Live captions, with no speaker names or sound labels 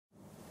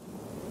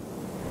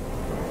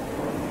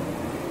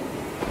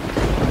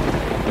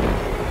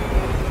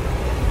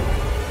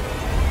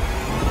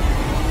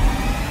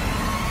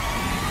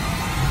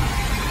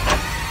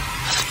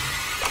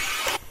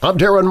I'm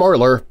Darren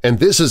Marlar, and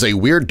this is a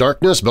Weird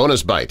Darkness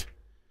bonus bite.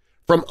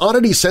 From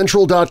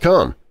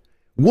OddityCentral.com,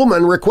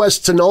 woman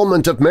requests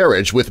annulment of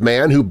marriage with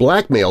man who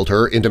blackmailed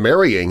her into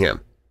marrying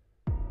him.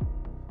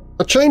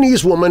 A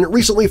Chinese woman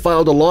recently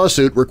filed a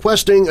lawsuit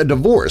requesting a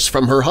divorce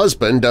from her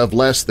husband of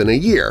less than a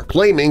year,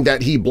 claiming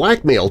that he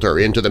blackmailed her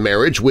into the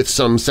marriage with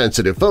some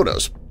sensitive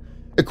photos.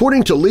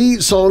 According to Li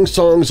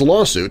Song-song's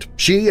lawsuit,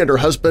 she and her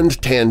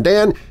husband Tan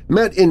Dan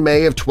met in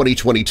May of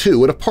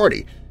 2022 at a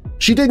party.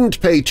 She didn't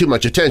pay too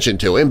much attention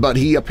to him, but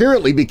he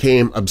apparently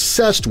became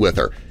obsessed with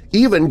her,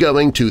 even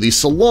going to the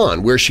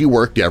salon where she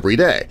worked every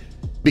day.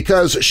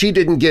 Because she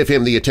didn't give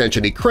him the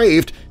attention he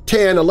craved,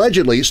 Tan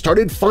allegedly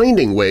started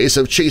finding ways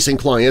of chasing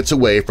clients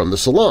away from the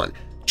salon,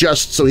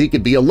 just so he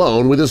could be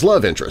alone with his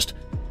love interest.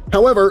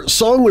 However,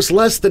 Song was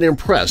less than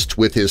impressed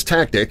with his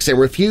tactics and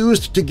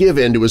refused to give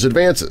in to his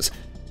advances.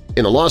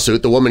 In a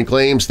lawsuit, the woman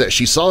claims that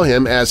she saw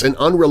him as an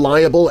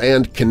unreliable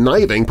and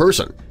conniving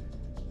person.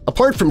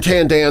 Apart from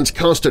Tan Dan's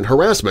constant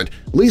harassment,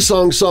 Li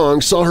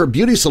Song-song saw her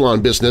beauty salon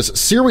business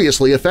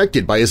seriously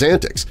affected by his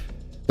antics.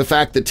 The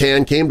fact that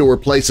Tan came to her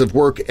place of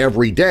work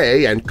every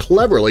day and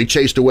cleverly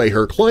chased away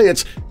her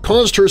clients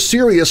caused her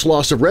serious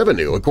loss of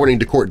revenue, according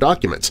to court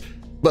documents.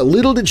 But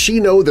little did she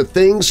know that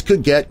things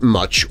could get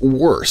much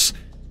worse.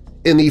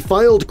 In the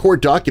filed court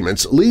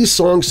documents, Li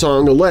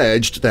Song-song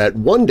alleged that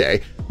one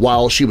day,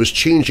 while she was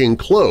changing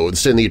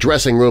clothes in the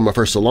dressing room of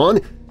her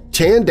salon,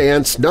 Tan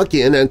Dan snuck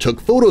in and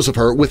took photos of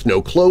her with no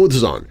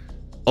clothes on.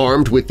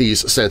 Armed with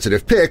these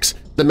sensitive pics,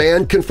 the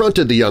man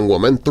confronted the young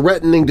woman,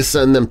 threatening to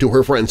send them to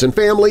her friends and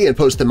family and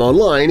post them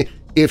online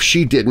if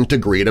she didn't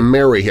agree to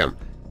marry him.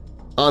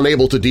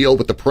 Unable to deal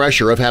with the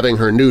pressure of having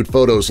her nude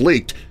photos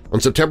leaked, on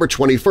September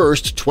 21,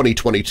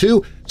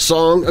 2022,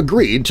 Song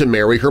agreed to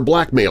marry her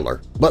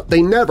blackmailer, but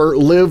they never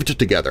lived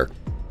together.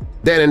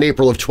 Then in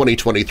April of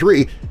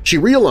 2023, she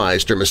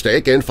realized her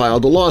mistake and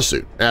filed a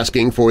lawsuit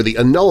asking for the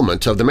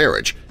annulment of the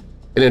marriage.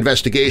 An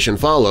investigation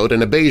followed,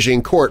 and a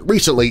Beijing court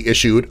recently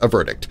issued a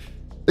verdict.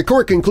 The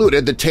court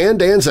concluded that Tan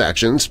Dan's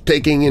actions,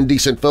 taking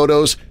indecent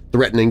photos,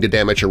 threatening to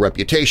damage her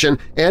reputation,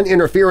 and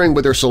interfering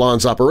with her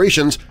salon's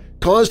operations,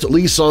 caused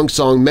Li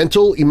Song-song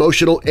mental,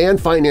 emotional,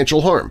 and financial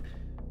harm.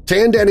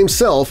 Tan Dan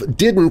himself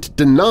didn't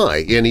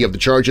deny any of the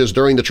charges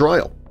during the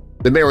trial.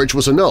 The marriage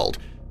was annulled,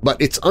 but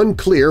it's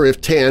unclear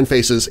if Tan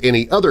faces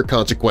any other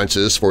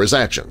consequences for his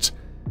actions.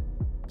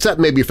 Except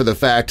maybe for the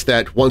fact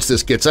that once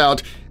this gets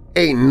out,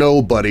 ain't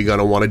nobody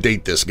gonna want to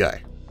date this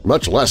guy,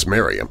 much less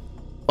marry him.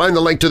 Find the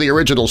link to the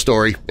original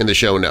story in the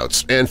show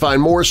notes, and find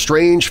more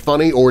strange,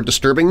 funny, or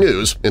disturbing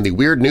news in the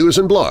Weird News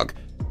and blog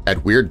at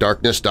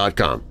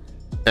WeirdDarkness.com.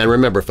 And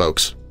remember,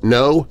 folks,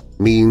 no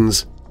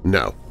means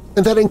no,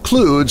 and that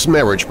includes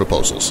marriage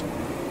proposals.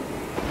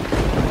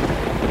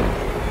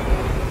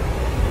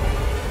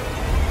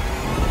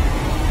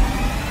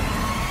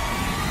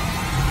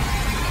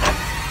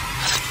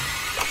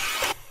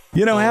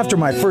 You know, after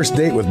my first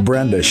date with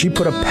Brenda, she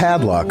put a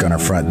padlock on her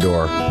front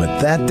door, but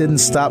that didn't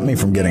stop me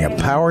from getting a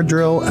power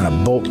drill and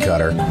a bolt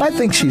cutter. I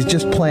think she's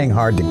just playing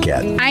hard to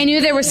get. I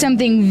knew there was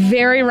something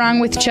very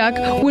wrong with Chuck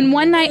when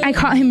one night I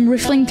caught him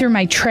riffling through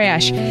my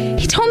trash.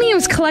 He told me he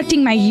was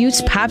collecting my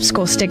used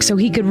popsicle sticks so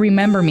he could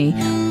remember me.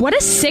 What a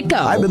sicko!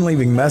 I've been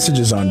leaving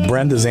messages on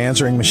Brenda's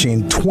answering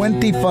machine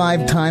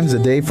 25 times a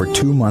day for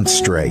 2 months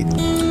straight.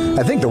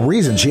 I think the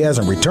reason she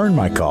hasn't returned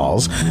my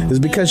calls is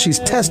because she's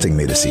testing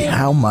me to see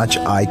how much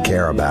I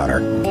care about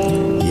her.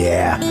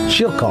 Yeah,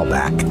 she'll call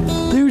back.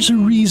 There's a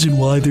reason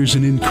why there's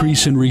an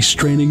increase in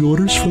restraining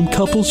orders from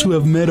couples who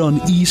have met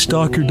on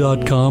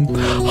eStalker.com.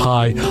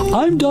 Hi,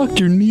 I'm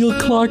Dr. Neil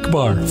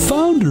Clarkbar,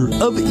 founder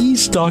of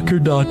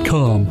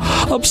eStalker.com.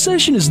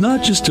 Obsession is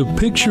not just a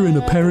picture and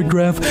a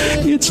paragraph,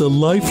 it's a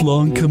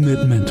lifelong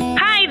commitment.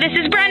 Hi, this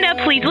is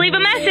Brenda. Please leave a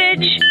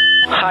message.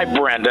 Hi,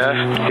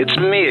 Brenda. It's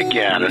me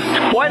again.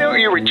 Why don't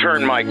you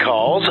return my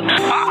calls?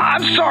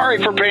 I'm sorry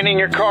for painting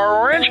your car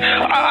orange.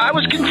 I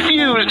was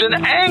confused and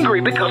angry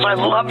because I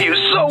love you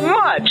so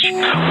much.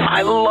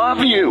 I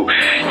love you.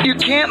 You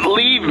can't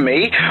leave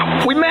me.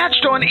 We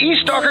matched on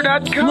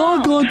eStalker.com.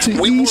 Log on to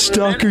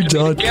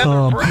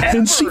eStalker.com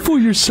and see for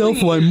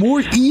yourself why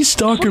more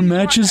eStalker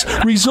matches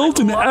result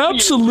in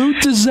absolute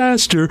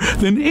disaster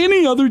than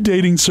any other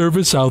dating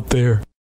service out there.